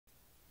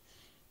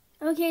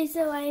Okay,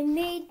 so I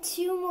made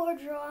 2 more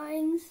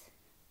drawings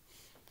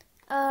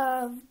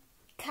of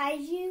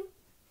kaiju.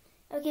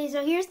 Okay,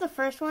 so here's the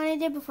first one I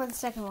did before the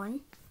second one.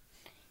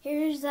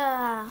 Here's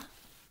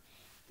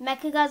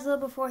Mechagodzilla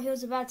before he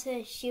was about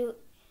to shoot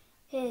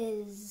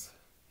his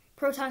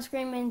proton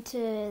scream into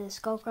the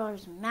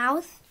Skullcrawler's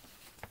mouth.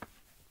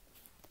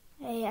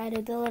 I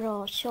added the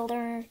little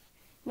shoulder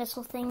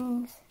missile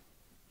things,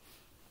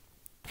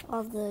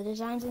 all the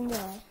designs in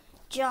the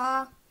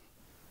jaw.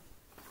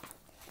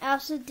 I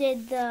also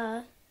did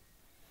the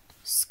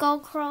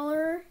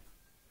Skullcrawler,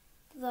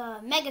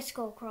 the Mega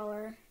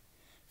Skullcrawler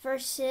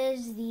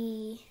versus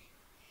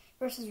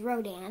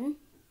Rodan.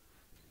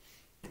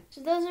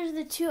 So those are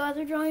the 2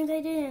 other drawings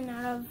I did, and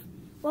out of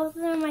both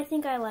of them, I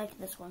think I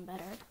liked this one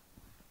better.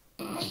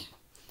 But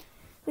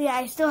yeah,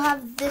 I still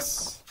have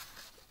this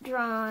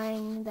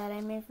drawing that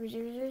I made for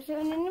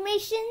 007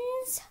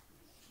 Animations.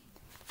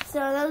 So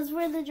those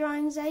were the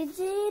drawings I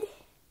did,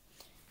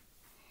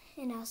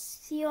 and I'll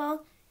see you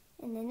all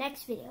in the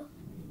next video.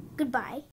 Goodbye.